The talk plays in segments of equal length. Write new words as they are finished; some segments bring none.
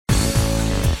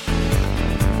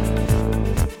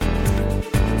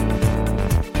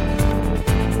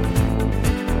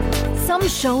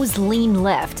shows lean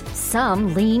left,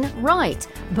 some lean right,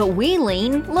 but we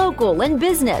lean local and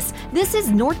business. This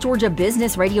is North Georgia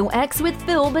Business Radio X with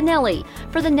Phil Bonelli.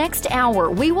 For the next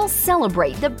hour, we will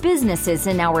celebrate the businesses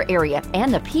in our area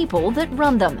and the people that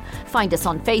run them. Find us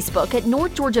on Facebook at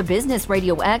North Georgia Business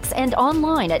Radio X and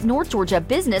online at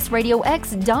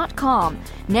northgeorgiabusinessradiox.com.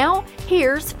 Now,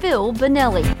 here's Phil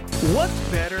Bonelli. What's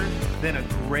better than a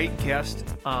great guest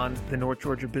on the North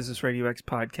Georgia Business Radio X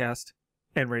podcast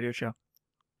and radio show?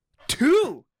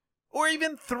 2 or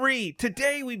even 3.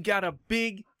 Today we've got a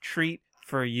big treat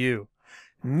for you.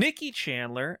 Nikki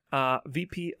Chandler,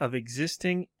 VP of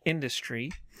Existing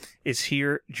Industry, is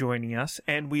here joining us.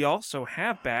 And we also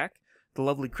have back the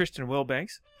lovely Christen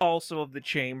Wilbanks, also of the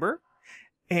Chamber.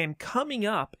 And coming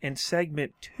up in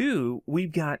segment 2,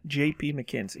 we've got JP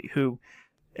McKenzie, who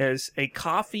is a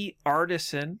coffee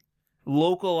artisan,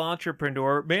 local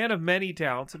entrepreneur, man of many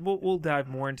talents, and we'll dive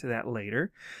more into that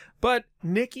later. But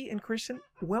Nikki and Christen,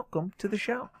 welcome to the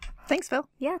show. Thanks, Phil.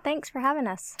 Yeah, thanks for having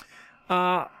us.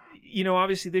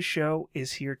 Obviously this show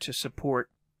is here to support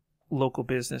local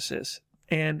businesses,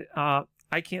 and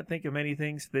I can't think of many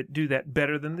things that do that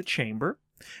better than the Chamber.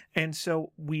 And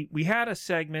so we had a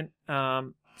segment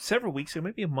several weeks ago,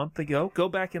 maybe a month ago. Go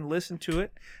back and listen to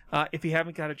it if you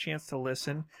haven't got a chance to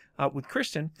listen with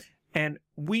Christen. And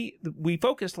we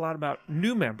focused a lot about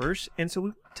new members, and so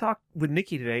we talked with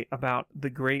Nikki today about the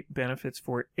great benefits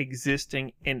for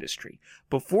existing industry.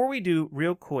 Before we do,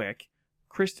 real quick,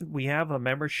 Christen, we have a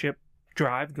membership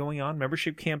drive going on,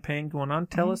 membership campaign going on.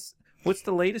 Tell us, what's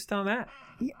the latest on that?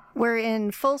 We're in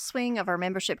full swing of our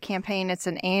membership campaign. It's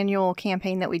an annual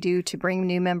campaign that we do to bring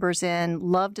new members in.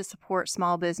 Love to support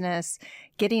small business.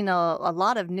 Getting a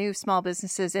lot of new small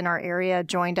businesses in our area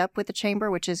joined up with the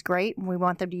Chamber, which is great. We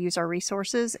want them to use our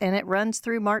resources, and it runs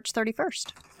through March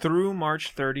 31st. Through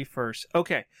March 31st.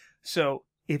 Okay, so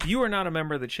if you are not a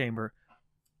member of the Chamber,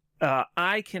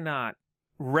 I cannot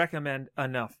recommend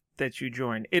enough that you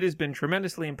join. It has been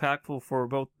tremendously impactful for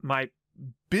both my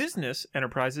business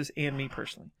enterprises and me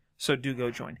personally. So do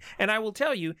go join. And I will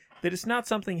tell you that it's not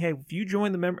something, hey, if you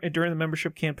join during the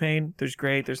membership campaign, there's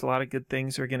a lot of good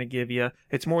things they're going to give you.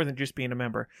 It's more than just being a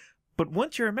member. But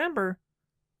once you're a member,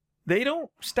 they don't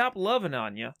stop loving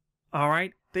on you. All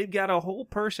right? They've got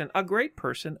a great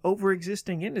person over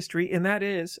existing industry, and that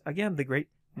is, again, the great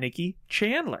Nikki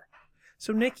Chandler.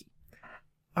 So Nikki,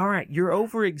 all right, you're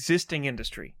over existing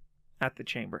industry at the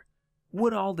Chamber.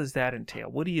 What all does that entail?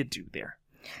 What do you do there?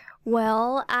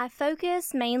 Well, I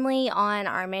focus mainly on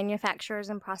our manufacturers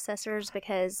and processors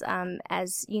because,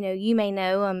 as you may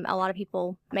know, a lot of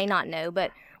people may not know,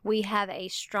 but we have a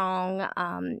strong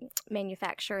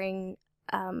manufacturing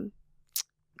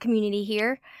community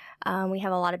here. We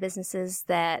have a lot of businesses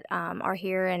that are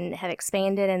here and have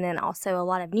expanded, and then also a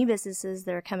lot of new businesses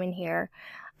that are coming here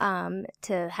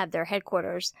to have their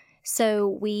headquarters.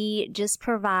 So we just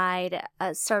provide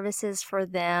services for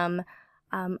them.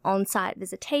 On-site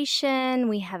visitation.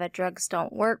 We have a Drugs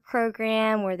Don't Work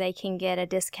program where they can get a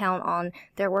discount on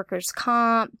their workers'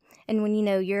 comp. And when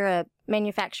you're a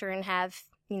manufacturer and have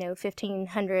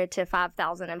 1,500 to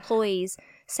 5,000 employees,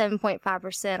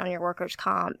 7.5% on your workers'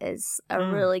 comp is a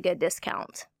really good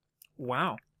discount.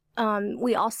 Wow.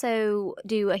 We also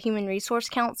do a human resource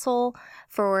council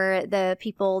for the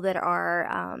people that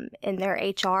are in their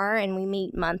HR, and we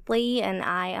meet monthly, and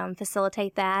I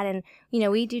facilitate that. And,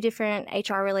 we do different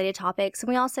HR-related topics, and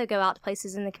we also go out to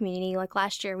places in the community. Like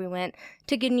last year, we went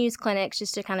to Good News clinics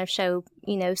just to kind of show,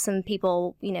 some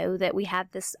people, that we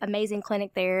have this amazing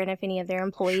clinic there, and if any of their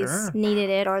employees needed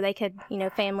it, or they could,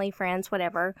 family, friends,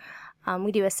 whatever.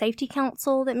 We do a safety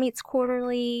council that meets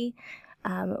quarterly.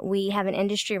 We have an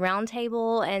industry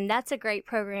roundtable, and that's a great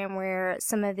program where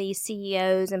some of these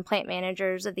CEOs and plant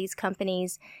managers of these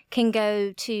companies can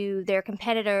go to their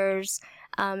competitors,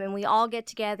 and we all get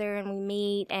together and we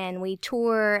meet and we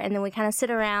tour, and then we kind of sit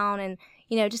around and,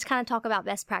 just kind of talk about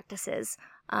best practices.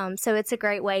 So it's a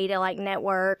great way to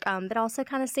network, but also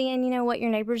kind of seeing, what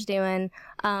your neighbor's doing,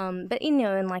 but, in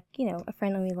a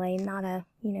friendly way, not a,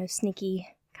 sneaky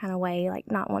kind of way,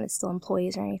 not want to steal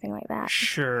employees or anything like that.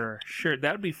 Sure.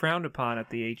 That would be frowned upon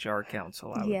at the HR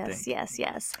Council, I would think.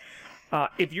 Yes.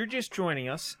 If you're just joining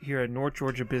us here at North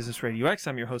Georgia Business Radio X,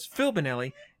 I'm your host, Phil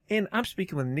Bonelli, and I'm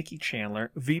speaking with Nikki Chandler,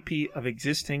 VP of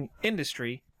Existing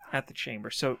Industry at the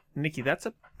Chamber. So, Nikki, that's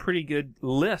a pretty good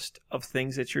list of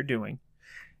things that you're doing.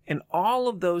 And all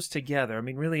of those together,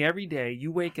 really every day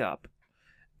you wake up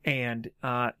and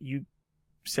you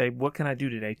say, what can I do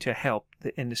today to help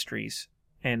the industries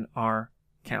in our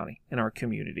county, in our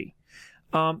community?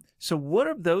 So what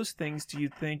of those things do you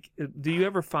think, do you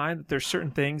ever find that there's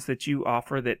certain things that you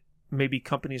offer that maybe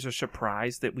companies are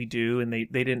surprised that we do and they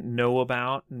didn't know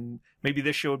about, and maybe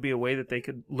this show would be a way that they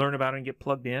could learn about it and get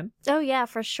plugged in? Oh, yeah,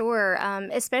 for sure.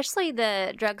 Especially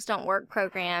the Drugs Don't Work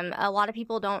program. A lot of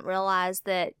people don't realize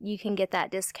that you can get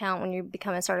that discount when you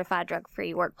become a certified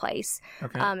drug-free workplace.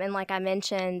 Okay. And like I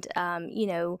mentioned,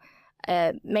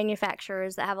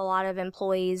 manufacturers that have a lot of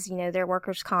employees, their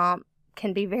workers' comp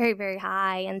can be very, very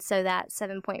high. And so that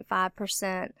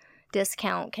 7.5%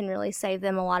 discount can really save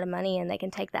them a lot of money, and they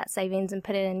can take that savings and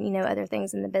put it in, other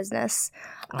things in the business.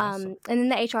 Awesome. And then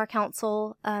the HR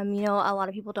Council, a lot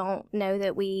of people don't know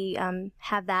that we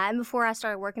have that. And before I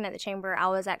started working at the Chamber, I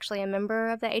was actually a member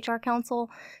of the HR Council.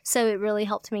 So it really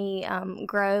helped me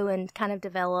grow and kind of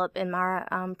develop in my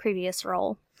previous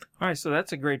role. All right, so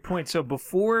that's a great point. So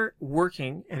before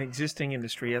working in existing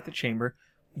industry at the Chamber,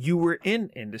 you were in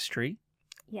industry.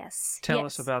 Yes. Tell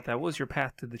us about that. What was your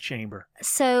path to the Chamber?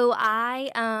 So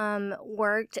I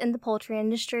worked in the poultry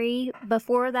industry.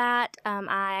 Before that,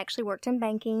 I actually worked in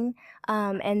banking.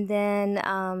 And then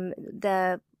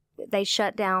they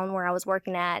shut down where I was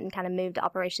working at and kind of moved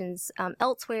operations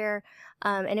elsewhere.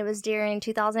 And it was during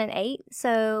 2008.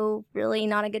 So really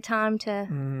not a good time to,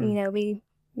 be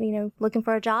looking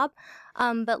for a job.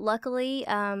 But luckily,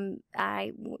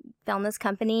 I found this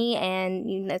company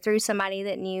and, through somebody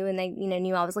that knew, and they,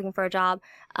 knew I was looking for a job.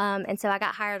 And so I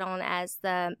got hired on as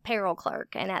the payroll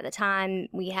clerk. And at the time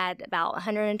we had about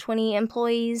 120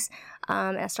 employees.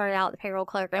 And I started out the payroll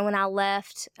clerk. And when I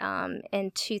left,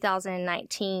 in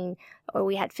 2019,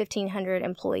 we had 1,500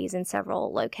 employees in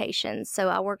several locations. So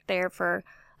I worked there for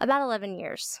about 11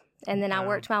 years. And then I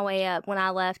worked my way up. When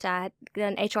I left, I had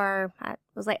done HR. I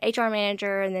was like HR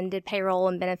manager and then did payroll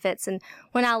and benefits. And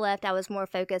when I left, I was more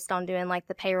focused on doing like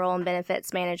the payroll and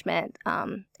benefits management.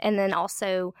 And then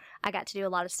also I got to do a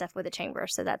lot of stuff with the Chamber.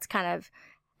 So that's kind of,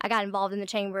 I got involved in the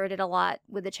Chamber, did a lot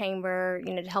with the Chamber,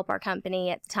 to help our company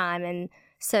at the time. And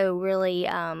so really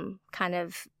kind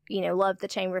of, loved the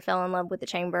Chamber, fell in love with the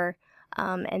Chamber.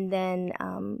 And then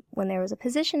when there was a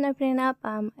position opening up,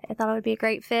 I thought it would be a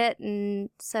great fit. And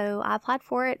so I applied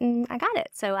for it and I got it.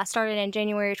 So I started in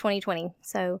January 2020.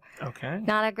 So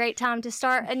not a great time to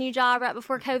start a new job right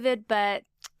before COVID, but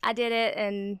I did it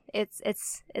and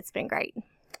it's been great.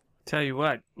 Tell you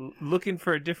what, looking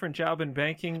for a different job in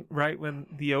banking right when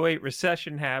the 2008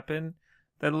 recession happened,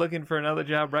 then looking for another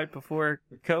job right before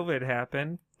COVID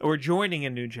happened, or joining a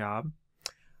new job.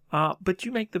 But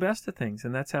you make the best of things,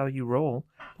 and that's how you roll.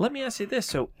 Let me ask you this.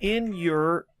 So in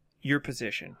your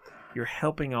position, you're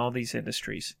helping all these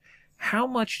industries. How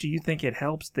much do you think it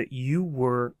helps that you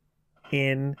were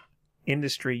in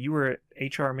industry? You were an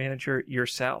HR manager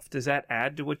yourself. Does that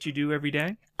add to what you do every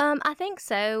day? I think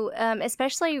so,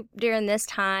 especially during this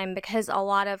time, because a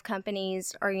lot of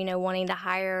companies are, wanting to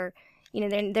hire,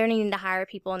 they're needing to hire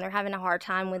people, and they're having a hard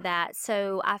time with that.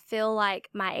 So I feel like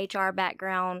my HR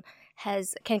background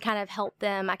can kind of help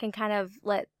them. I can kind of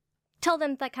tell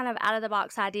them that kind of out of the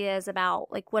box ideas about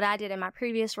like what I did in my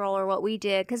previous role or what we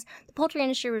did, because the poultry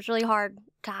industry was really hard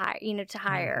to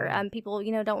hire. People,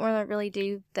 don't really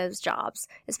do those jobs,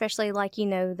 especially like,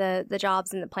 the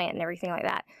jobs in the plant and everything like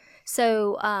that.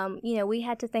 So, we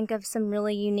had to think of some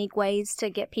really unique ways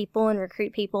to get people and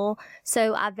recruit people.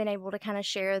 So I've been able to kind of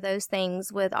share those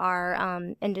things with our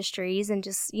industries and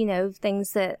just,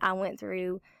 things that I went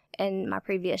through in my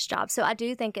previous job. So I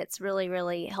do think it's really,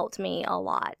 really helped me a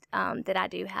lot that I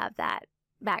do have that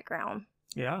background.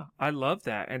 Yeah, I love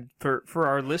that. And for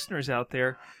our listeners out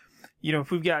there,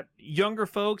 if we've got younger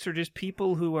folks or just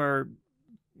people who are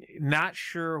not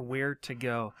sure where to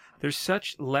go, there's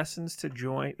such lessons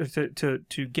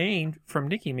to gain from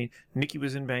Nikki. I mean, Nikki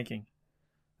was in banking.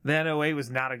 Then 2008 was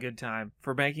not a good time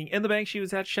for banking, and the bank she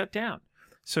was at shut down.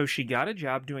 So she got a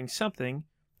job doing something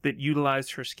that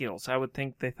utilized her skills. I would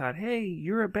think they thought, hey,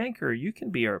 you're a banker. You can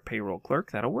be our payroll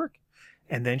clerk. That'll work.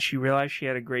 And then she realized she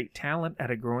had a great talent at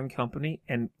a growing company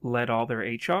and led all their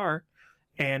HR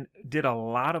and did a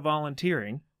lot of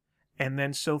volunteering. And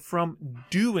then so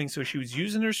she was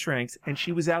using her strengths and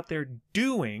she was out there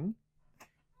doing.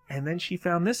 And then she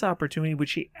found this opportunity, which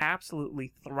she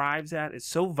absolutely thrives at, is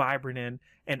so vibrant in,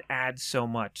 and adds so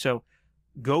much. So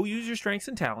go use your strengths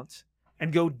and talents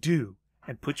and go do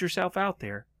and put yourself out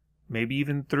there. Maybe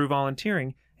even through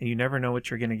volunteering, and you never know what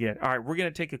you're going to get. All right, we're going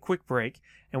to take a quick break,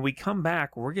 and we come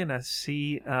back, we're going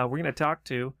to talk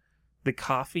to the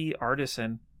coffee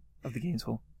artisan of the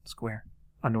Gainesville Square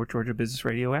on North Georgia Business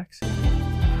Radio X.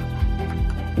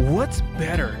 What's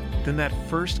better than that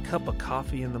first cup of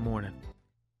coffee in the morning?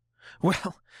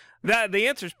 Well, The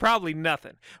answer is probably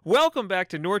nothing. Welcome back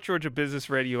to North Georgia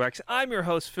Business Radio X. I'm your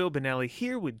host, Phil Bonelli,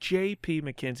 here with J.P.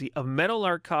 McKenzie of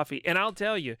Meadowlark Coffee. And I'll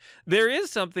tell you, there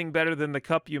is something better than the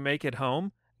cup you make at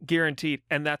home, guaranteed,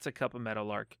 and that's a cup of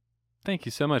Meadowlark. Thank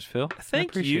you so much, Phil.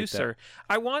 Thank you, sir.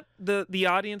 I want the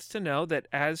audience to know that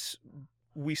as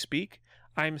we speak,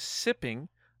 I'm sipping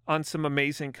on some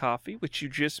amazing coffee, which you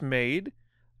just made.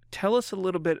 Tell us a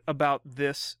little bit about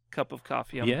this cup of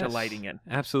coffee I'm delighting in.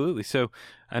 Absolutely. So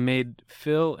I made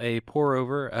Phil a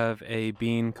pour-over of a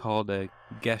bean called a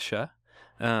Gesha.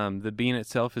 The bean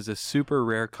itself is a super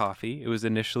rare coffee. It was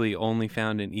initially only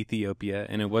found in Ethiopia,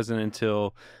 and it wasn't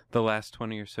until the last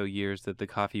 20 or so years that the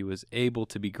coffee was able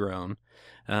to be grown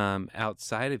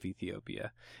outside of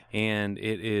Ethiopia. And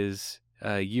it is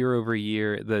year over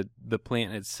year, the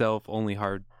plant itself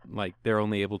they're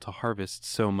only able to harvest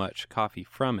so much coffee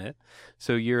from it.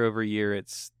 So year over year,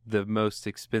 it's the most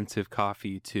expensive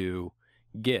coffee to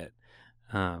get.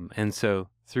 And so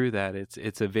through that,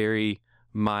 it's a very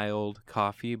mild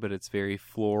coffee, but it's very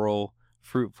floral,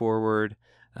 fruit forward.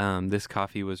 This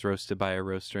coffee was roasted by a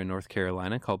roaster in North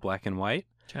Carolina called Black and White,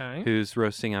 whose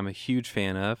roasting I'm a huge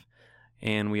fan of.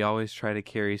 And we always try to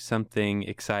carry something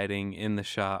exciting in the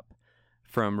shop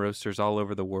from roasters all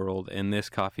over the world, and this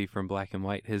coffee from Black and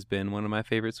White has been one of my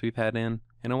favorites we've had in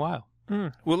a while.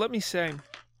 Well, let me say,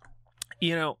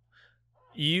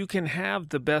 you can have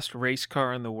the best race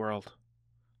car in the world,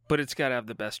 but it's got to have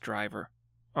the best driver.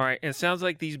 All right, it sounds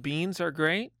like these beans are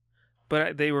great,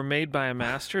 but they were made by a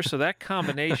master, so that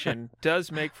combination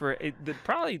does make for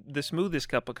probably the smoothest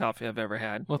cup of coffee I've ever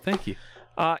had. Well, thank you.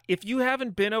 If you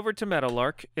haven't been over to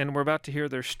Meadowlark, and we're about to hear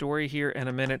their story here in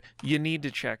a minute, you need to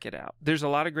check it out. There's a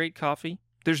lot of great coffee.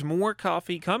 There's more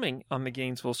coffee coming on the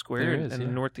Gainesville Square in the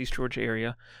Northeast Georgia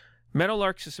area.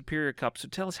 Meadowlark's a superior cup, so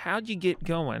tell us, how'd you get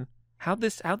going? How'd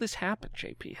this happen,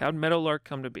 JP? How'd Meadowlark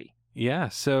come to be? Yeah,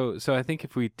 so I think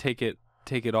if we take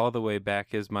it all the way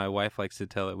back, as my wife likes to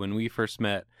tell it, when we first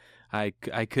met, I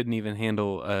couldn't even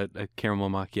handle a caramel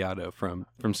macchiato from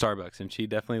Starbucks, and she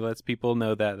definitely lets people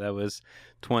know that was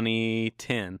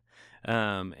 2010.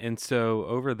 And so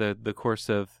over the course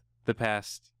of the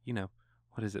past,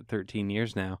 13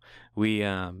 years now, we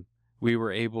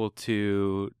were able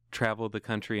to travel the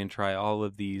country and try all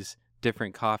of these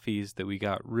different coffees that we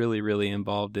got really, really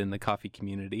involved in the coffee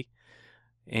community.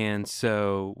 And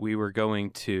so we were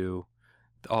going to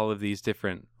all of these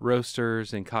different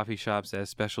roasters and coffee shops as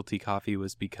specialty coffee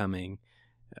was becoming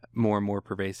more and more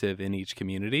pervasive in each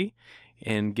community,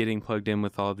 and getting plugged in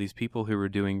with all of these people who were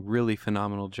doing really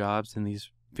phenomenal jobs in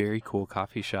these very cool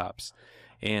coffee shops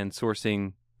and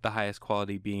sourcing the highest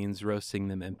quality beans, roasting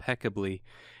them impeccably.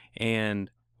 And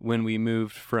when we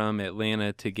moved from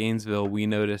Atlanta to Gainesville, we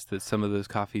noticed that some of those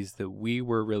coffees that we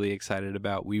were really excited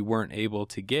about, we weren't able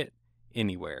to get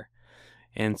anywhere.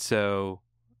 And so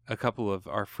a couple of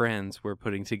our friends were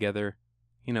putting together,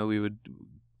 we would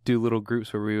do little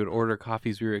groups where we would order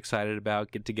coffees we were excited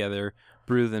about, get together,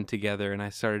 brew them together. And I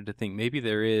started to think maybe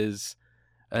there is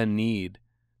a need,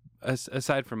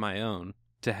 aside from my own,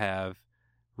 to have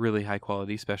really high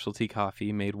quality specialty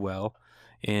coffee made well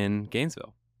in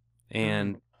Gainesville.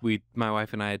 And my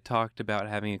wife and I had talked about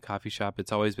having a coffee shop.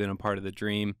 It's always been a part of the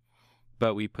dream.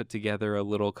 But we put together a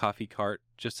little coffee cart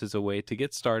just as a way to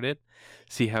get started,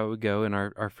 see how it would go. And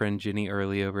our friend Jenny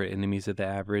Early over at Enemies of the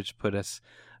Average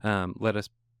let us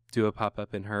do a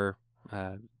pop-up in her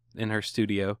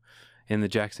studio in the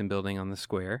Jackson building on the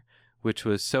square, which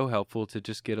was so helpful to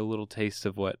just get a little taste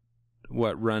of what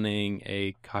running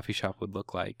a coffee shop would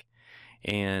look like.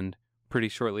 And pretty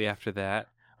shortly after that,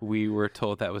 we were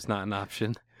told that was not an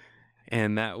option.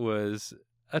 And that was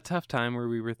a tough time where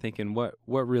we were thinking, what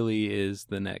really is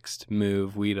the next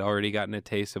move? We'd already gotten a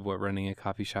taste of what running a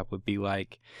coffee shop would be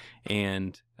like,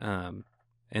 and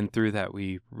through that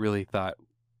we really thought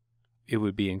it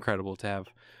would be incredible to have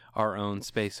our own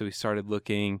space. So we started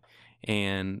looking,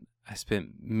 and I spent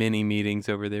many meetings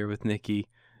over there with Nikki.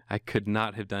 I could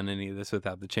not have done any of this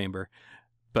without the chamber,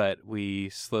 but we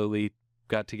slowly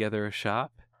got together a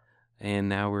shop, and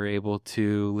now we're able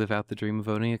to live out the dream of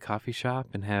owning a coffee shop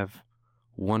and have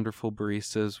wonderful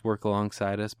baristas work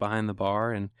alongside us behind the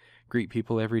bar and greet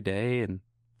people every day. And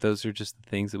those are just the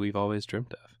things that we've always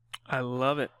dreamt of. I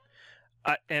love it.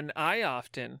 And I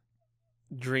often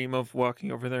dream of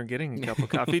walking over there and getting a cup of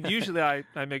coffee. Usually I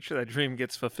make sure that dream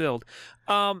gets fulfilled.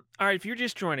 All right, if you're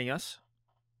just joining us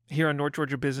here on North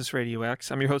Georgia Business Radio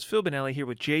X, I'm your host, Phil Bonelli, here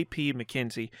with J.P.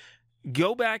 McKenzie.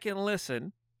 Go back and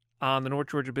listen on the North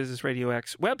Georgia Business Radio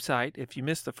X website if you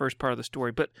missed the first part of the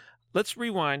story. But let's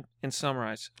rewind and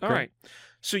summarize. All right.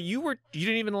 So you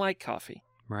didn't even like coffee.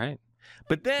 Right.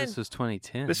 But then This was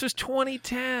 2010. This was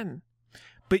 2010.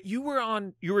 But you were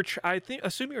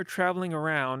assume you were traveling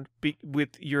around with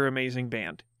your amazing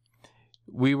band.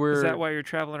 We were. Is that why you're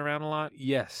traveling around a lot?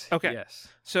 Yes. Okay. Yes.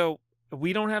 So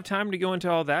we don't have time to go into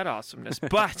all that awesomeness,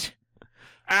 but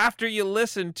after you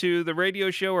listen to the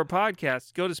radio show or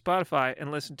podcast, go to Spotify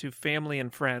and listen to Family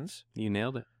and Friends. You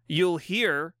nailed it. You'll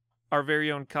hear our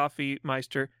very own Coffee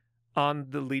Meister on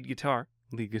the lead guitar.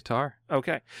 Lead guitar.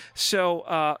 Okay.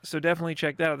 So definitely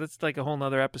check that out. That's like a whole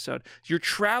nother episode. You're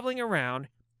traveling around,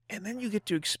 and then you get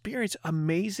to experience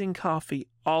amazing coffee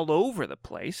all over the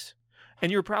place.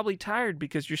 And you're probably tired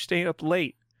because you're staying up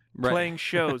late, Right. playing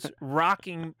shows,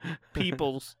 rocking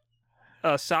people's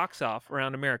socks off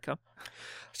around America.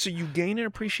 So you gain an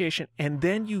appreciation, and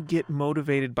then you get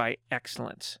motivated by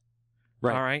excellence.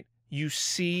 Right. All right? You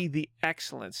see the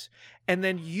excellence. And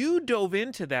then you dove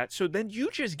into that. So then you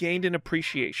just gained an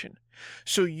appreciation.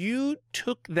 So you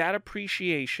took that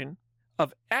appreciation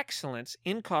of excellence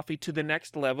in coffee to the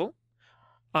next level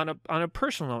on a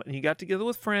personal note. And you got together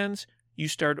with friends. You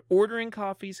started ordering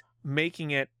coffees,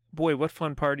 making it. Boy, what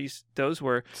fun parties those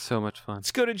were. So much fun.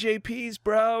 Let's go to JP's,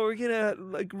 bro. We're going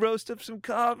to roast up some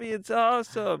coffee. It's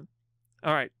awesome.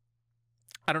 All right.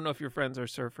 I don't know if your friends are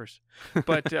surfers,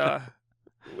 but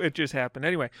it just happened.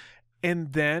 Anyway,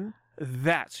 and then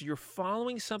so you're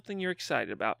following something you're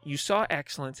excited about. You saw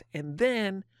excellence, and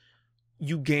then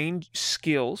you gained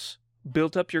skills,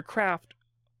 built up your craft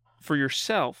for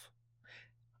yourself,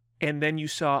 and then you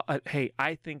saw, hey,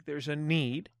 I think there's a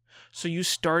need. So you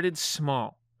started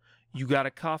small. You got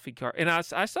a coffee cart. And I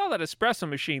saw that espresso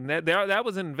machine. That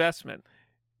was an investment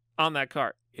on that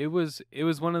cart. It was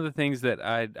one of the things that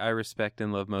I respect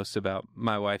and love most about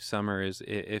my wife, Summer, is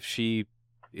if she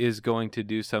is going to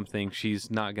do something, she's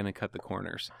not going to cut the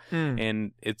corners.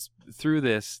 And it's through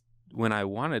this, when I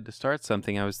wanted to start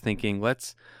something, I was thinking,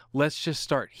 let's just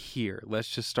start here. Let's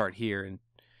just start here. And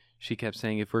she kept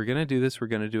saying, if we're going to do this, we're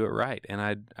going to do it right.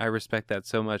 And I respect that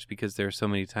so much, because there are so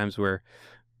many times where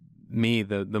me,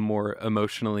 the more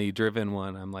emotionally driven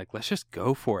one, I'm like, let's just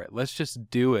go for it. Let's just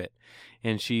do it.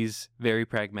 And she's very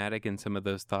pragmatic in some of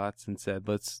those thoughts and said,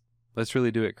 let's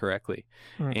really do it correctly.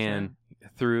 Okay. And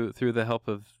through the help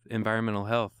of environmental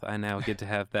health, I now get to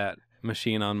have that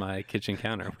machine on my kitchen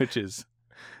counter, which is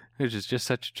just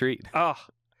such a treat. Oh,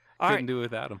 couldn't do it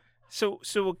without him. So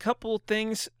a couple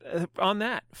things on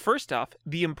that. First off,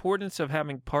 the importance of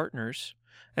having partners,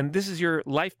 and this is your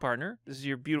life partner. This is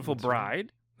your beautiful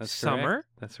bride, That's Summer.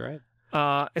 Correct. That's right.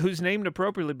 Who's named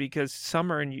appropriately because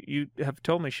Summer, and you have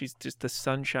told me she's just the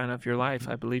sunshine of your life.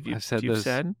 I believe you've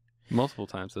said multiple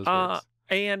times those words.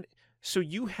 And so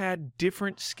you had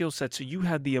different skill sets. So you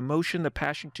had the emotion, the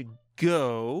passion to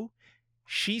go.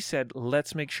 She said,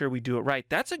 let's make sure we do it right.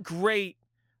 That's a great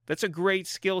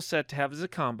skill set to have as a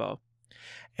combo.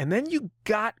 And then you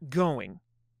got going,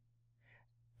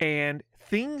 and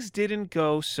things didn't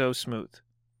go so smooth.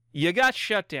 You got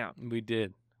shut down. We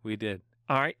did.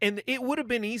 All right. And it would have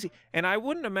been easy. And I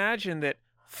wouldn't imagine that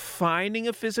finding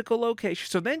a physical location.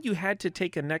 So then you had to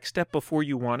take a next step before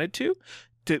you wanted to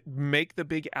make the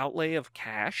big outlay of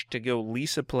cash to go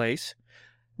lease a place.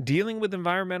 Dealing with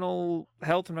environmental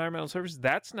services,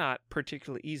 that's not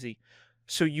particularly easy.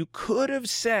 So you could have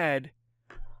said,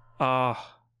 I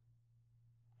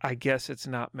guess it's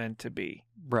not meant to be.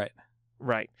 Right.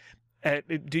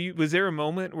 Was there a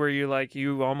moment where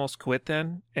you almost quit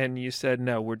then and you said,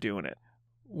 no, we're doing it?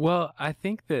 Well, I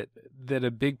think that a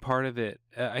big part of it,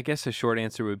 I guess a short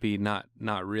answer would be not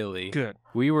really. Good.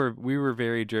 We were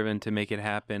very driven to make it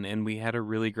happen, and we had a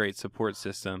really great support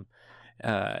system.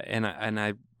 And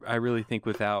I really think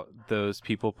without those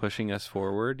people pushing us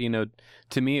forward,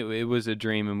 to me it was a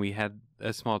dream, and we had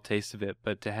a small taste of it.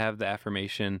 But to have the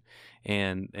affirmation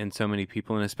and so many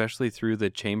people, and especially through the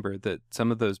chamber, that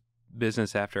some of those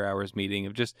business after hours meeting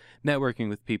of just networking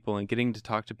with people and getting to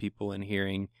talk to people and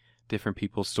hearing different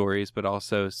people's stories, but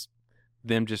also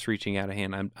them just reaching out a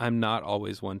hand. I'm not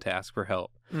always one to ask for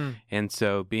help. And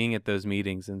so being at those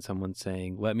meetings and someone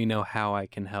saying, let me know how I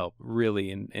can help,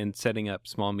 really, and setting up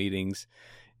small meetings,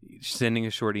 sending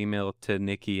a short email to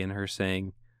Nikki and her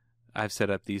saying, I've set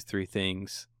up these 3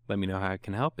 things. Let me know how I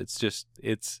can help.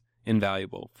 It's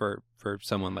invaluable for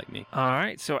someone like me. All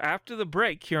right. So after the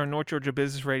break here on North Georgia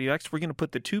Business Radio X, we're going to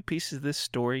put the 2 pieces of this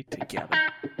story together.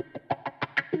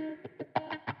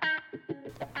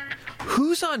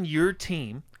 Who's on your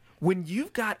team when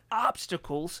you've got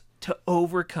obstacles to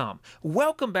overcome?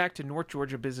 Welcome back to North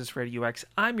Georgia Business Radio X.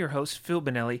 I'm your host, Phil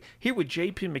Benelli, here with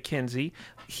JP McKenzie,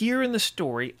 here in the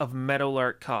story of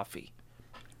Meadowlark Coffee.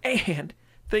 And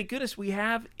thank goodness we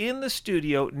have in the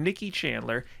studio Nikki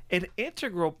Chandler, an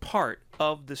integral part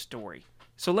of the story.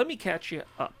 So let me catch you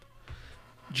up.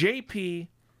 JP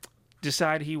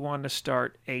decided he wanted to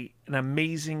start an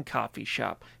amazing coffee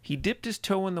shop. He dipped his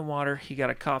toe in the water. He got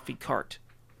a coffee cart.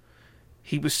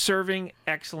 He was serving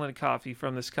excellent coffee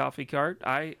from this coffee cart.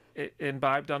 I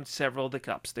imbibed on several of the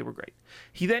cups. They were great.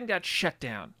 He then got shut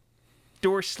down.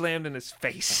 Door slammed in his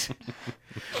face.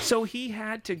 So he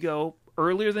had to go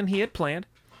earlier than he had planned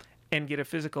and get a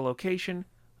physical location.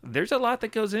 There's a lot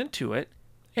that goes into it.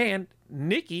 And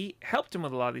Nikki helped him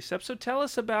with a lot of these steps. So tell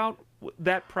us about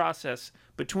that process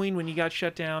between when you got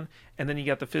shut down and then you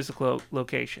got the physical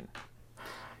location.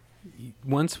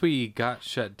 Once we got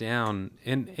shut down,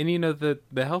 and you know, the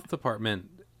health department,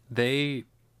 they're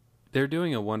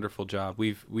doing a wonderful job.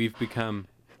 We've become,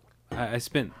 I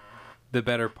spent the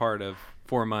better part of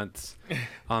 4 months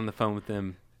on the phone with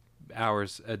them,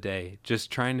 hours a day,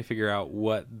 just trying to figure out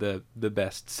what the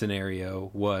best scenario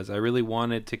was. I really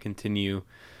wanted to continue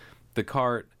the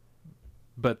cart,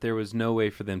 but there was no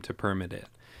way for them to permit it.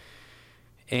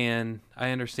 And I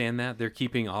understand that they're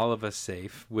keeping all of us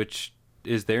safe, which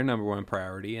is their number one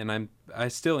priority, and I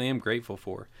still am grateful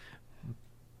for.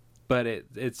 But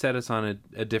it set us on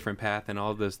a different path, and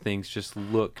all of those things just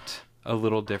looked a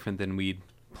little different than we'd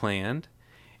planned.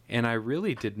 And I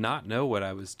really did not know what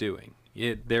I was doing.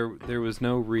 There's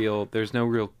no real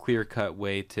clear-cut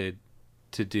way to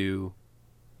do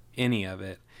any of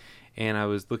it. And I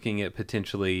was looking at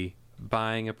potentially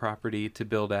buying a property to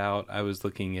build out. I was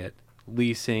looking at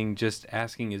leasing, just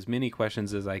asking as many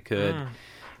questions as I could.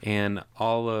 And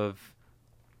all of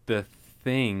the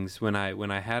things, when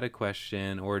I had a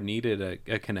question or needed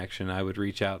a connection, I would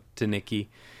reach out to Nikki.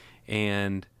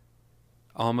 And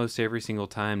almost every single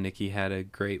time, Nikki had a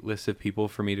great list of people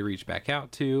for me to reach back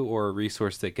out to, or a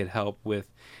resource that could help with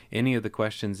any of the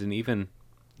questions. And even,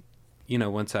 you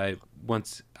know, once I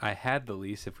had the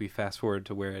lease, if we fast forward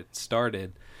to where it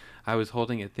started, I was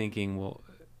holding it thinking, well,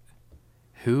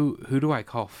 who do I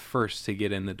call first to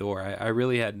get in the door? I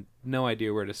really had no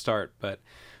idea where to start, but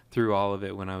through all of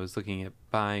it, when I was looking at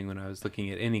buying, when I was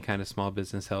looking at any kind of small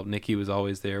business help, Nikki was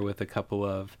always there with a couple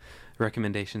of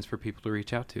recommendations for people to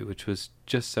reach out to, which was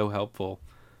just so helpful.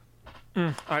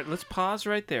 All right, let's pause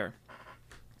right there.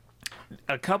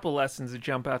 A couple lessons that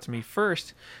jump out to me.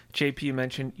 First, JP, you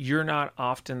mentioned you're not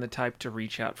often the type to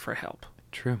reach out for help.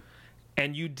 True.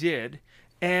 And you did.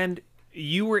 And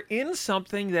you were in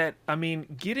something that, I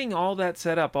mean, getting all that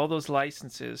set up, all those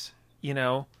licenses, you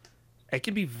know, it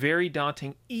can be very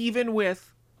daunting, even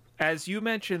with, as you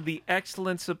mentioned, the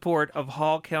excellent support of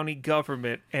Hall County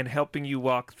government and helping you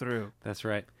walk through. That's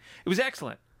right. It was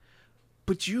excellent.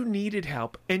 But you needed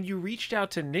help, and you reached out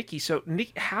to Nikki. So,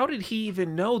 Nick, how did he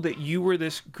even know that you were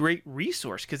this great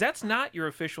resource? Because that's not your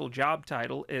official job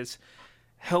title, is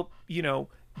help, you know,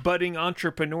 budding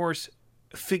entrepreneurs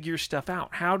figure stuff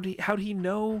out. How did he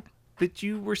know that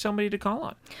you were somebody to call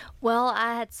on? Well,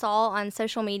 I had saw on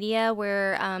social media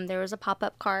where there was a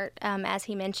pop-up cart, as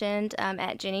he mentioned,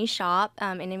 at Jenny's shop,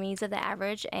 Enemies of the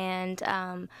Average, and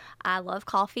I love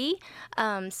coffee.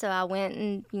 So I went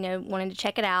and, you know, wanted to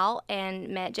check it out and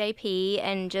met JP,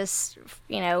 and just,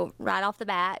 you know, right off the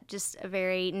bat, just a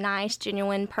very nice,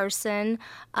 genuine person,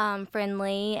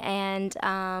 friendly, and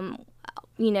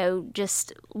you know,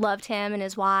 just loved him and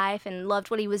his wife and loved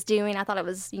what he was doing. I thought it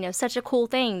was, you know, such a cool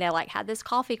thing that, like, had this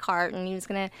coffee cart and he was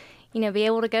going to, you know, be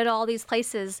able to go to all these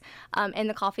places. And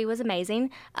the coffee was amazing.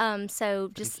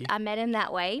 So just, I met him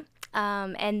that way.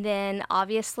 And then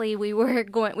obviously we were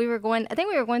going, I think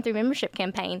we were going through membership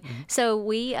campaign. Mm-hmm. So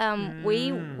we,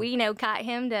 you know,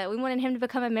 we wanted him to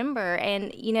become a member,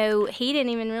 and, you know, he didn't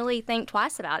even really think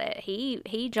twice about it.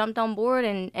 He jumped on board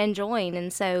and joined.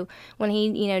 And so when he,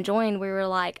 you know, joined, we were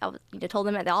like, I told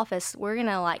them at the office, we're going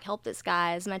to, like, help this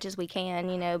guy as much as we can,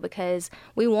 you know, because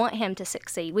we want him to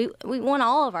succeed. We want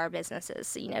all of our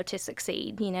businesses, you know, to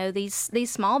succeed. You know, these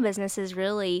small businesses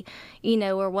really, you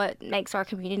know, are what makes our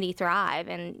community thrive.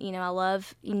 And, you know, I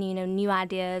love, you know, new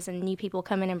ideas and new people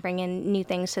coming and bringing new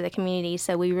things to the community.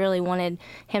 So we really wanted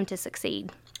him to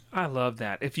succeed. I love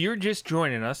that. If you're just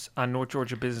joining us on North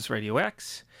Georgia Business Radio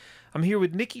X, I'm here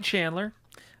with Nikki Chandler,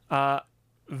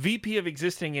 VP of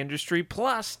Existing Industry,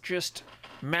 plus just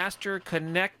master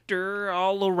connector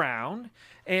all around,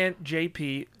 and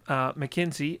JP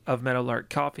McKenzie of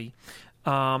Meadowlark Coffee.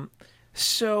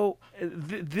 So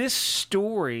this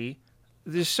story,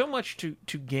 there's so much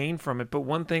to gain from it, but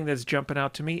one thing that's jumping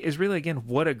out to me is really, again,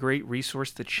 what a great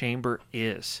resource the Chamber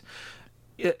is.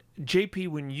 JP,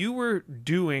 when you were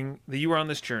on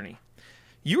this journey,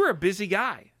 you were a busy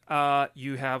guy.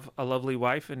 You have a lovely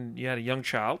wife and you had a young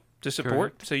child to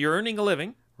support. Correct. So you're earning a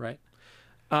living. Right.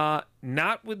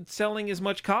 Not with selling as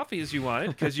much coffee as you wanted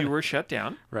because you were shut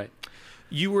down. Right.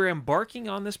 You were embarking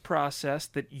on this process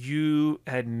that you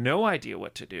had no idea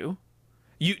what to do.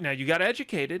 You got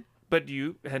educated, but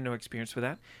you had no experience with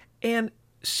that. And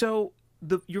so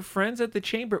your friends at the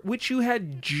chamber, which you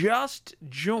had just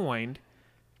joined,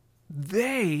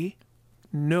 they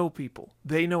know people.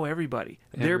 They know everybody.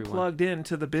 They're plugged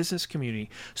into the business community.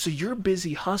 So you're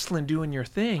busy hustling, doing your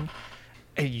thing,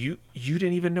 and you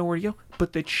didn't even know where to go.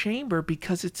 But the chamber,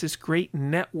 because it's this great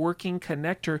networking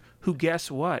connector who,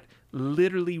 guess what,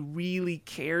 literally really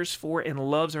cares for and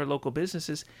loves our local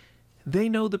businesses, they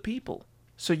know the people.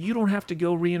 So you don't have to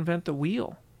go reinvent the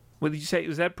wheel. What did you say?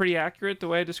 Was that pretty accurate, the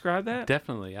way I described that?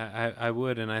 Definitely. I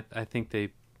would, and I think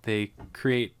they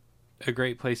create a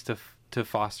great place to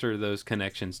foster those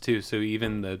connections too. So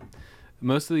even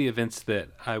most of the events that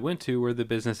I went to were the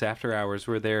business after hours,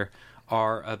 where there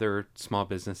are other small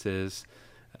businesses,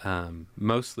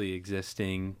 mostly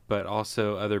existing, but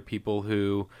also other people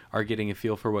who are getting a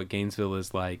feel for what Gainesville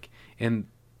is like. And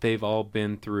they've all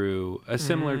been through a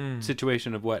similar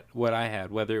situation of what I had,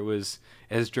 whether it was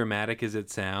as dramatic as it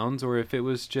sounds, or if it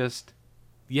was just,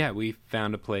 we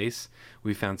found a place,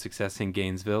 we found success in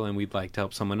Gainesville, and we'd like to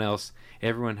help someone else.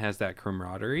 Everyone has that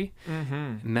camaraderie.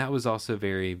 And that was also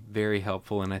very, very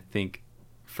helpful. And I think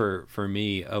for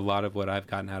me, a lot of what I've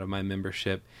gotten out of my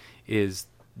membership is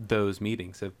those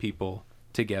meetings of people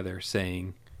together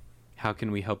saying, how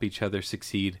can we help each other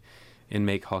succeed and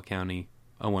make Hall County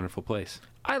a wonderful place?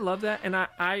 I love that, and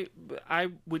I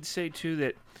would say too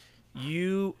that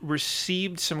you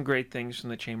received some great things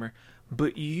from the chamber,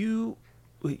 but you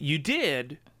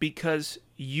did because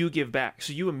you give back.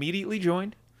 So you immediately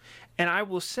joined, and I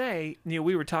will say,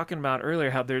 we were talking about earlier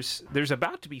how there's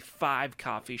about to be 5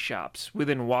 coffee shops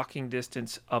within walking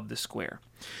distance of the square,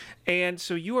 and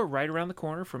so you are right around the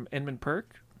corner from Inman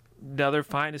Perk, another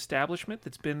fine establishment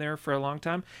that's been there for a long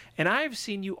time. And I've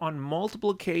seen you on multiple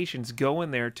occasions go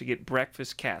in there to get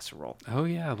breakfast casserole. Oh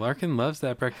yeah, Larkin loves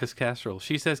that breakfast casserole.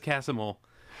 She says cassamole,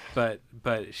 but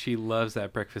she loves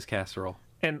that breakfast casserole.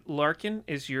 And Larkin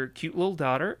is your cute little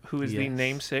daughter, who is the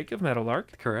namesake of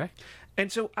Meadowlark. Correct.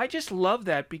 And so I just love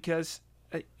that because,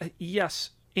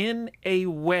 yes, in a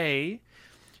way,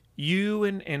 you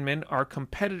and Inman are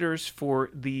competitors for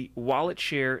the wallet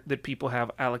share that people have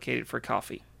allocated for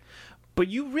coffee. But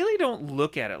you really don't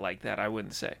look at it like that, I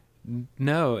wouldn't say.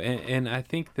 No, and I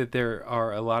think that there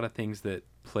are a lot of things that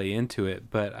play into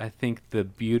it, but I think the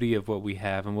beauty of what we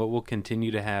have and what we'll continue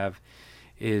to have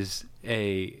is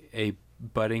a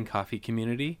budding coffee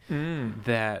community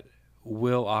that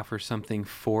will offer something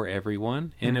for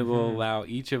everyone, and it will allow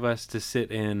each of us to sit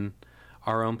in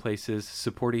our own places,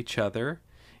 support each other,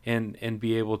 and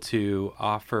be able to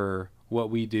offer what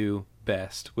we do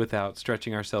best without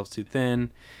stretching ourselves too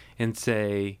thin, and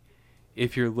say,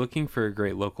 if you're looking for a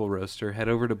great local roaster, head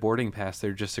over to Boarding Pass.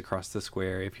 They're just across the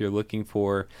square. If you're looking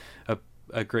for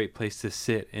a great place to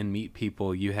sit and meet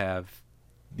people, you have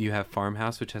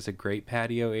Farmhouse, which has a great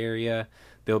patio area.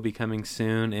 They'll be coming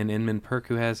soon. And Inman Perk,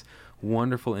 who has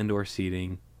wonderful indoor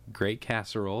seating, great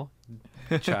casserole,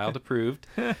 child approved.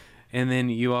 And then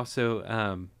you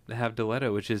also have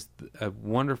Deletto, which is a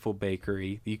wonderful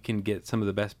bakery. You can get some of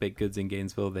the best baked goods in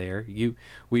Gainesville there.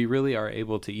 We really are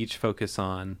able to each focus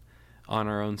on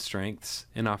our own strengths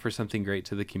and offer something great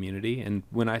to the community. And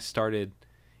when I started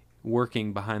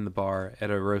working behind the bar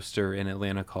at a roaster in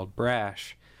Atlanta called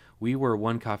Brash, we were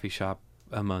one coffee shop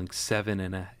among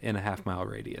 7.5 mile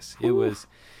radius. It was,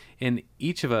 and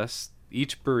each of us,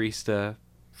 each barista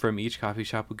from each coffee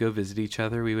shop would go visit each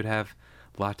other. We would have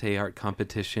latte art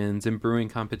competitions and brewing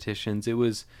competitions. It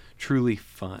was truly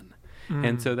fun.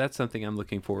 And so that's something I'm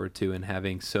looking forward to in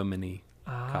having so many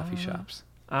coffee shops.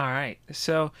 All right.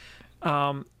 So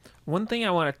one thing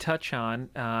I want to touch on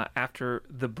after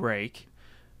the break,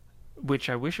 which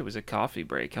I wish it was a coffee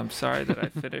break. I'm sorry that I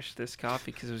finished this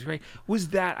coffee because it was great, was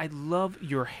that I love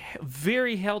your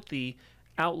very healthy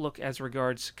outlook as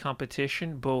regards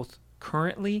competition, both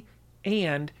currently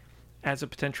and as a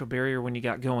potential barrier when you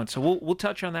got going. So we'll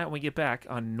touch on that when we get back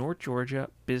on North Georgia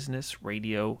Business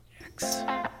Radio X.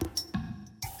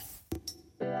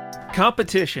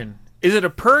 Competition. Is it a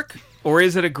perk or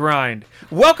is it a grind?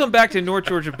 Welcome back to North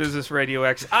Georgia Business Radio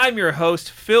X. I'm your host,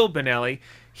 Phil Benelli,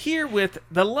 here with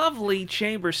the lovely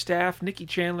chamber staff, Nikki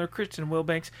Chandler, Christen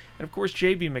Wilbanks, and of course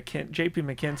JP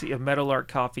McKenzie of Meadowlark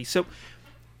Coffee. So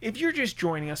if you're just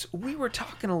joining us, we were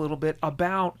talking a little bit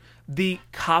about the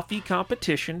coffee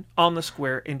competition on the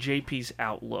square and JP's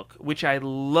outlook, which I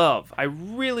love. I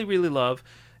really, really love.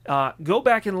 Go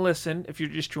back and listen if you're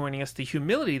just joining us. The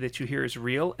humility that you hear is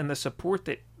real, and the support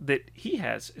that he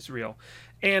has is real.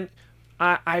 And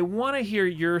I want to hear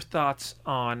your thoughts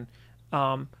on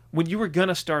when you were going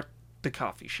to start the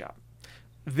coffee shop.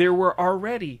 There were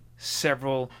already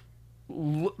several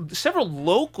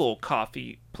local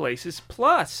coffee places,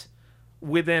 plus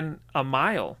within a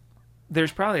mile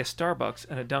there's probably a Starbucks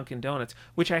and a Dunkin' Donuts,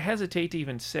 which I hesitate to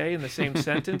even say in the same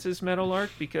sentence as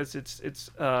Meadowlark because it's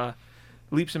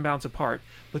leaps and bounds apart.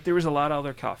 But there was a lot of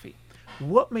other coffee.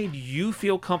 What made you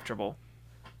feel comfortable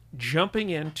jumping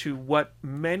into what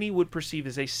many would perceive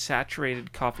as a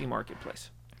saturated coffee marketplace?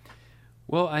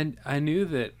 Well, I knew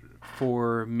that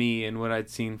for me and what I'd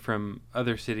seen from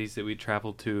other cities that we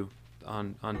traveled to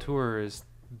on tour is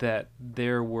that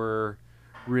there were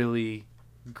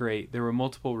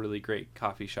multiple really great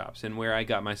coffee shops. And where I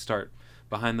got my start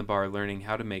behind the bar learning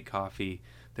how to make coffee,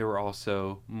 there were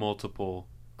also multiple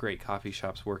great coffee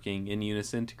shops working in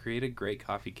unison to create a great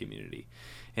coffee community.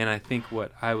 And I think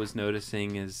what I was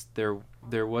noticing is there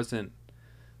wasn't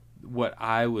what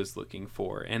I was looking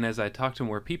for. And as I talked to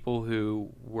more people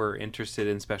who were interested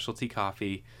in specialty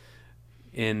coffee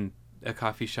in a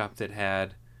coffee shop that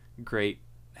had great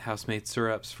house-made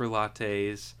syrups for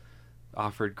lattes,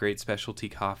 offered great specialty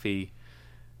coffee,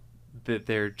 that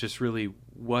there just really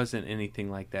wasn't anything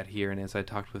like that here. And as I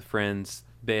talked with friends,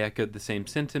 they echoed the same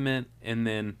sentiment. And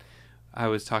then I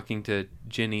was talking to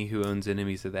Jenny, who owns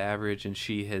Enemies of the Average, and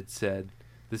she had said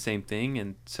the same thing.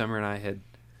 And Summer and I had,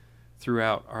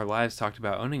 throughout our lives, talked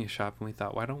about owning a shop, and we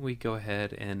thought, why don't we go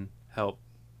ahead and help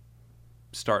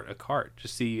start a cart,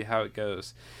 just see how it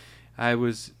goes.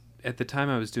 At the time,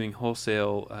 I was doing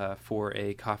wholesale for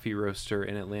a coffee roaster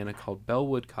in Atlanta called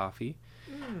Bellwood Coffee.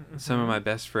 Mm-hmm. Some of my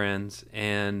best friends,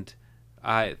 and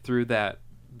through that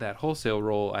wholesale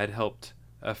role, I'd helped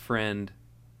a friend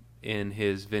in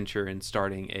his venture in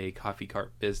starting a coffee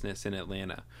cart business in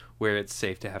Atlanta, where it's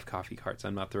safe to have coffee carts.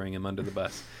 I'm not throwing him under the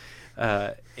bus.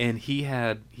 And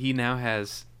he now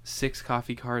has 6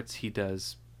 coffee carts. He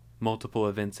does multiple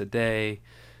events a day,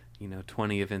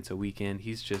 20 events a weekend.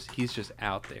 He's just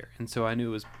out there. And so I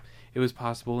knew it was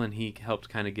possible, and he helped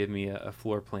kind of give me a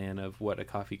floor plan of what a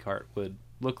coffee cart would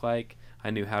look like. I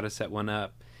knew how to set one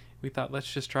up. We thought,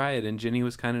 let's just try it. And Jenny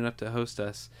was kind enough to host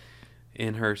us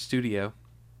in her studio.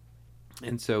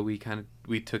 And so we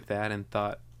took that and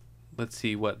thought, let's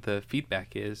see what the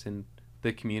feedback is. And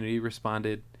the community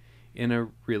responded in a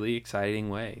really exciting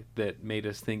way that made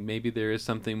us think maybe there is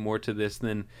something more to this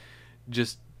than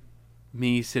just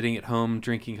me sitting at home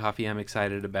drinking coffee I'm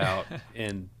excited about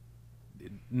and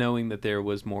knowing that there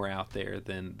was more out there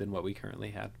than what we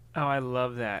currently had. Oh, I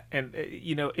love that. And,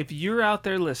 if you're out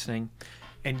there listening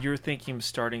and you're thinking of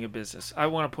starting a business, I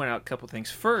want to point out a couple things.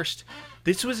 First,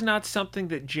 this was not something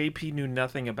that JP knew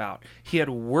nothing about. He had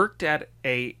worked at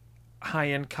a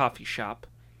high-end coffee shop.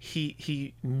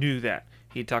 He knew that.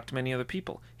 He talked to many other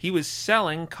people. He was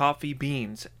selling coffee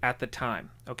beans at the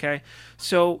time, okay?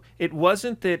 So it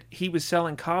wasn't that he was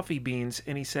selling coffee beans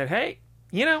and he said, hey,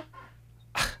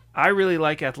 I really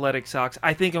like athletic socks.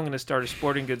 I think I'm going to start a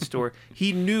sporting goods store.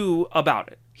 He knew about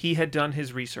it. He had done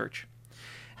his research.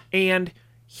 And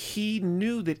he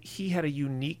knew that he had a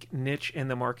unique niche in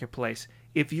the marketplace.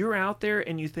 If you're out there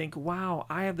and you think, wow,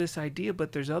 I have this idea,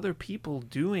 but there's other people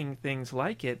doing things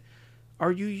like it,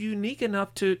 are you unique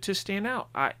enough to stand out?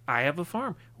 I have a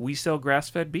farm. We sell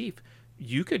grass-fed beef.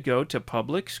 You could go to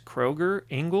Publix, Kroger,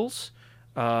 Ingles,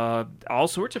 all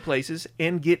sorts of places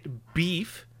and get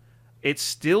beef. It's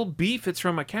still beef. It's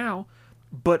from a cow,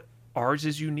 but ours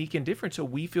is unique and different, so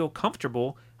we feel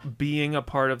comfortable being a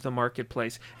part of the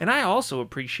marketplace. And I also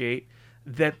appreciate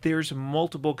that there's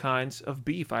multiple kinds of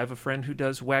beef. I have a friend who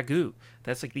does Wagyu.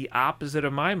 That's like the opposite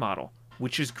of my model,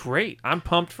 which is great. I'm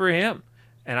pumped for him.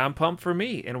 And I'm pumped for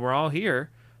me, and we're all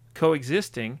here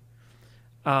coexisting.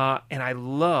 And I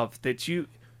love that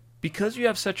because you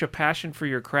have such a passion for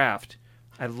your craft,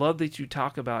 I love that you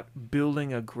talk about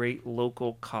building a great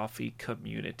local coffee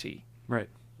community. Right.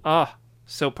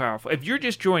 So powerful. If you're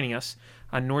just joining us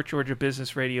on North Georgia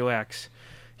Business Radio X,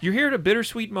 you're here at a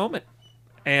bittersweet moment.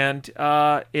 And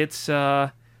it's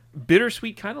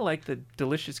bittersweet, kind of like the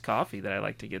delicious coffee that I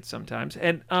like to get sometimes.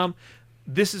 And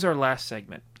this is our last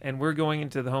segment, and we're going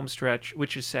into the home stretch,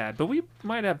 which is sad. But we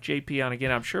might have JP on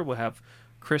again. I'm sure we'll have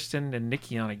Christen and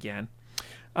Nikki on again.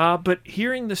 But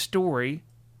hearing the story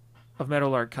of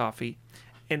Meadowlark Coffee,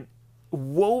 and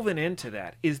woven into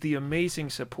that is the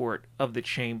amazing support of the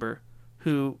Chamber,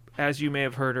 who, as you may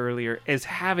have heard earlier, is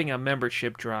having a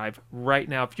membership drive right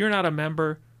now. If you're not a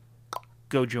member,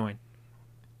 go join.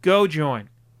 Go join.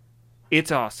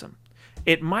 It's awesome.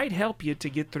 It might help you to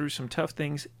get through some tough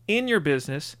things in your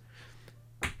business,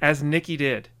 as Nikki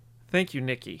did. Thank you,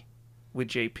 Nikki, with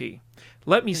JP.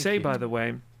 Let me say, by the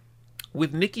way,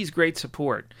 with Nikki's great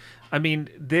support, I mean,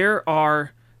 there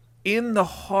are, in the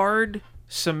hard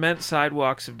cement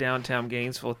sidewalks of downtown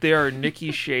Gainesville, there are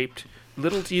Nikki-shaped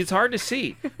little, it's hard to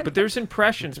see, but there's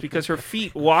impressions because her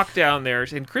feet walk down there,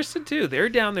 and Christen too. They're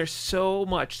down there so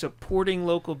much supporting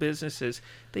local businesses.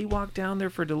 They walk down there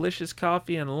for delicious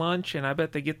coffee and lunch, and I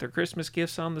bet they get their Christmas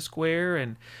gifts on the square.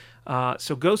 And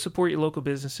so go support your local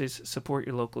businesses, support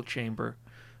your local chamber.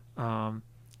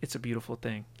 It's a beautiful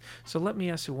thing. So let me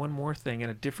ask you one more thing in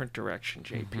a different direction,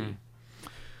 JP. Mm-hmm.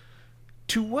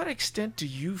 To what extent do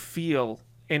you feel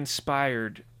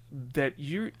inspired that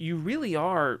you really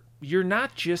are, you're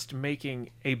not just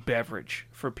making a beverage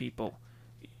for people.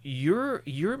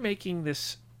 You're making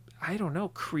this, I don't know,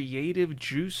 creative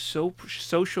juice,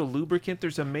 social lubricant.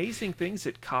 There's amazing things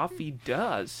that coffee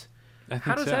does.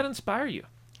 How does that inspire you?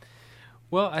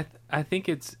 Well, I think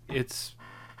it's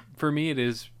for me, it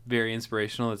is very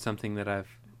inspirational. It's something that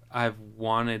I've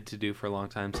wanted to do for a long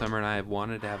time. Summer and I have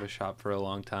wanted to have a shop for a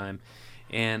long time.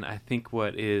 And I think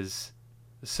what is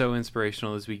so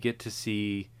inspirational is we get to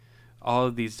see all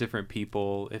of these different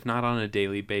people, if not on a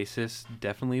daily basis,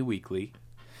 definitely weekly,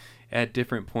 at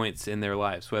different points in their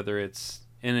lives, whether it's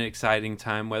in an exciting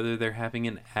time, whether they're having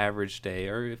an average day,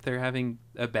 or if they're having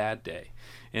a bad day.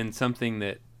 And something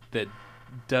that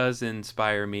does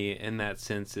inspire me in that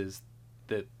sense is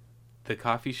that the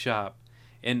coffee shop,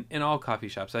 and all coffee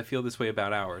shops, I feel this way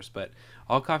about ours, but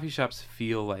all coffee shops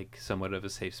feel like somewhat of a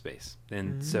safe space.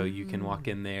 And so you can walk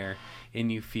in there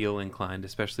and you feel inclined,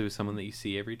 especially with someone that you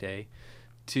see every day,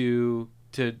 to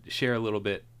share a little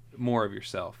bit more of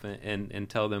yourself and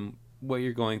tell them what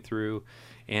you're going through.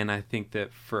 And I think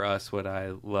that for us, what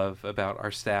I love about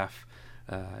our staff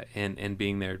and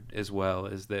being there as well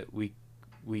is that we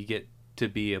get to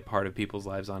be a part of people's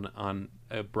lives on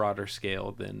a broader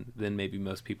scale than maybe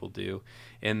most people do.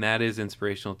 And that is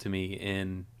inspirational to me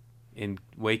in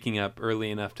waking up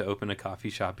early enough to open a coffee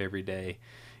shop every day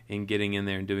and getting in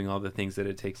there and doing all the things that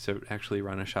it takes to actually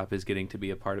run a shop, is getting to be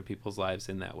a part of people's lives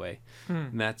in that way.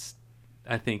 And that's,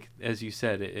 I think, as you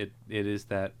said, it is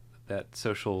that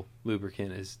social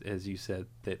lubricant, as you said,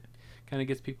 that kind of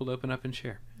gets people to open up and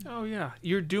share. Oh yeah,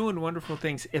 you're doing wonderful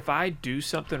things. If I do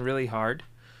something really hard,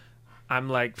 I'm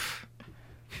like,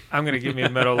 I'm going to give me a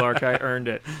Meadowlark. I earned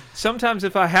it. Sometimes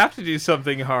if I have to do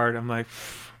something hard, I'm like,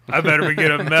 I better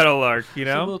get a Meadowlark, you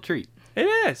know? It's a little treat. It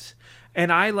is. And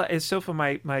it's so for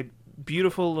my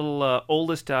beautiful little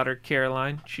oldest daughter,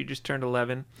 Caroline. She just turned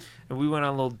 11. And we went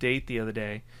on a little date the other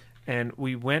day. And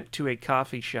we went to a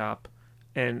coffee shop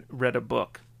and read a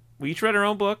book. We each read our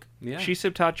own book. Yeah. She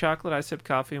sipped hot chocolate. I sipped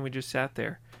coffee. And we just sat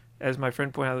there. As my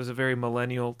friend pointed out, it was a very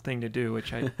millennial thing to do,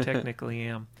 which I technically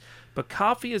am. But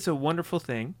coffee is a wonderful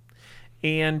thing.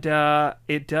 And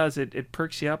it does. It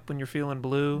perks you up when you're feeling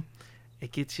blue.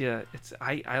 It gets you.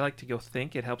 I like to go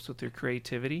think. It helps with your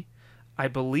creativity. I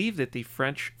believe that the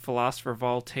French philosopher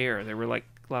Voltaire, there were like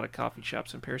a lot of coffee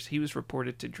shops in Paris, he was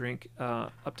reported to drink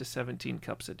up to 17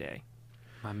 cups a day.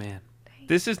 My man.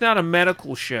 This is not a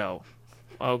medical show,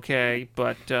 okay?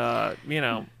 But,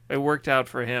 it worked out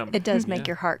for him. It does make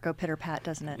your heart go pitter-pat,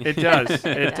 doesn't it? It does.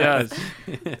 It does.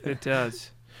 It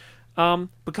does.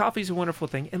 But coffee's a wonderful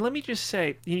thing. And let me just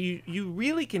say, you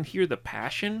really can hear the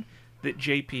passion that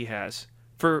JP has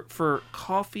for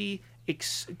coffee,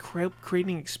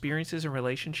 creating experiences and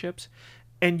relationships.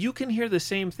 And you can hear the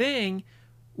same thing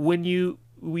when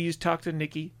we talk to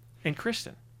Nikki and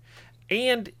Christen.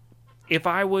 And if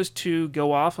I was to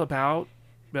go off about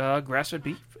grass-fed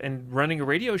beef and running a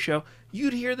radio show,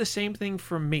 you'd hear the same thing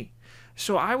from me.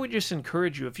 So I would just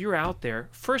encourage you, if you're out there,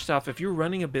 first off, if you're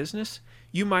running a business,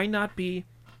 you might not be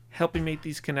helping make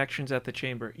these connections at the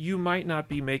chamber. You might not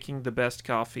be making the best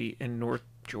coffee in North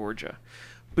Georgia,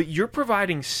 but you're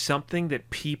providing something that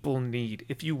people need.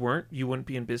 If you weren't, you wouldn't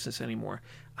be in business anymore.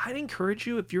 I'd encourage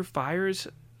you, if your fire is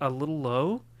a little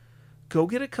low, go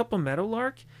get a cup of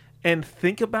Meadowlark and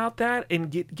think about that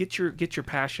and get your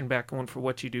passion back going for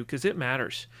what you do, because it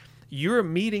matters. You're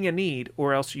meeting a need,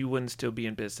 or else you wouldn't still be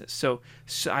in business. So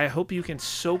I hope you can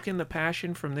soak in the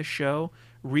passion from this show,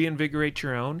 reinvigorate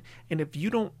your own. And if you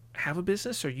don't have a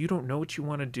business or you don't know what you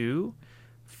want to do,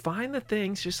 find the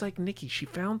things, just like Nikki. She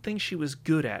found things she was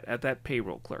good at that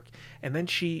payroll clerk. And then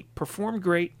she performed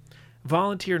great,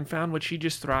 volunteered, and found what she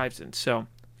just thrives in. So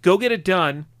go get it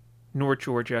done, North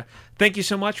Georgia. Thank you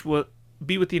so much. We'll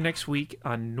be with you next week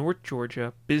on North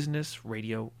Georgia Business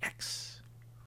Radio X.